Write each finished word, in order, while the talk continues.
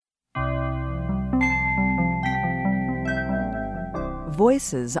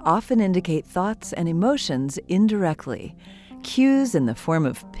voices often indicate thoughts and emotions indirectly. Cues in the form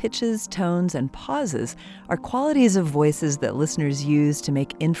of pitches, tones, and pauses are qualities of voices that listeners use to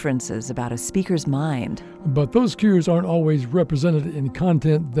make inferences about a speaker's mind. But those cues aren't always represented in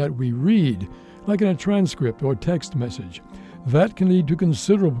content that we read, like in a transcript or text message. That can lead to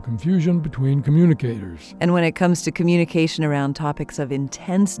considerable confusion between communicators. And when it comes to communication around topics of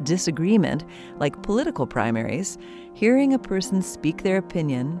intense disagreement, like political primaries, hearing a person speak their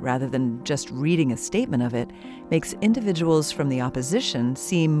opinion rather than just reading a statement of it makes individuals from the opposition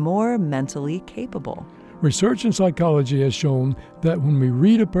seem more mentally capable. Research in psychology has shown that when we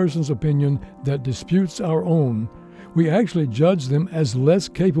read a person's opinion that disputes our own, we actually judge them as less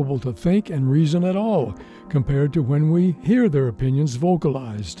capable to think and reason at all, compared to when we hear their opinions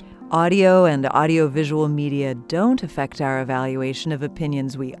vocalized. Audio and audiovisual media don't affect our evaluation of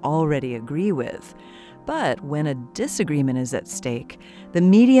opinions we already agree with. But when a disagreement is at stake, the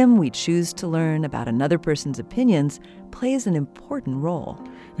medium we choose to learn about another person's opinions plays an important role.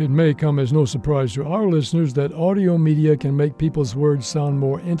 It may come as no surprise to our listeners that audio media can make people's words sound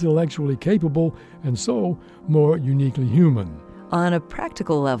more intellectually capable and so more uniquely human. On a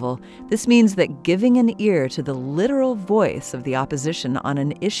practical level, this means that giving an ear to the literal voice of the opposition on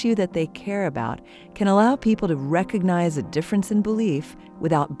an issue that they care about can allow people to recognize a difference in belief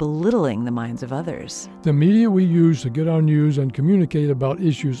without belittling the minds of others. The media we use to get our news and communicate about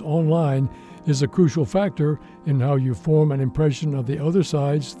issues online is a crucial factor in how you form an impression of the other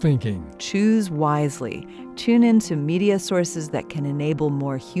side's thinking. Choose wisely. Tune into media sources that can enable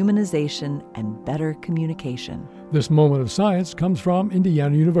more humanization and better communication. This Moment of Science comes from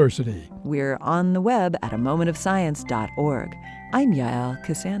Indiana University. We're on the web at amomentofscience.org. I'm Yael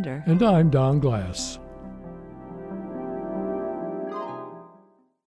Cassander. And I'm Don Glass.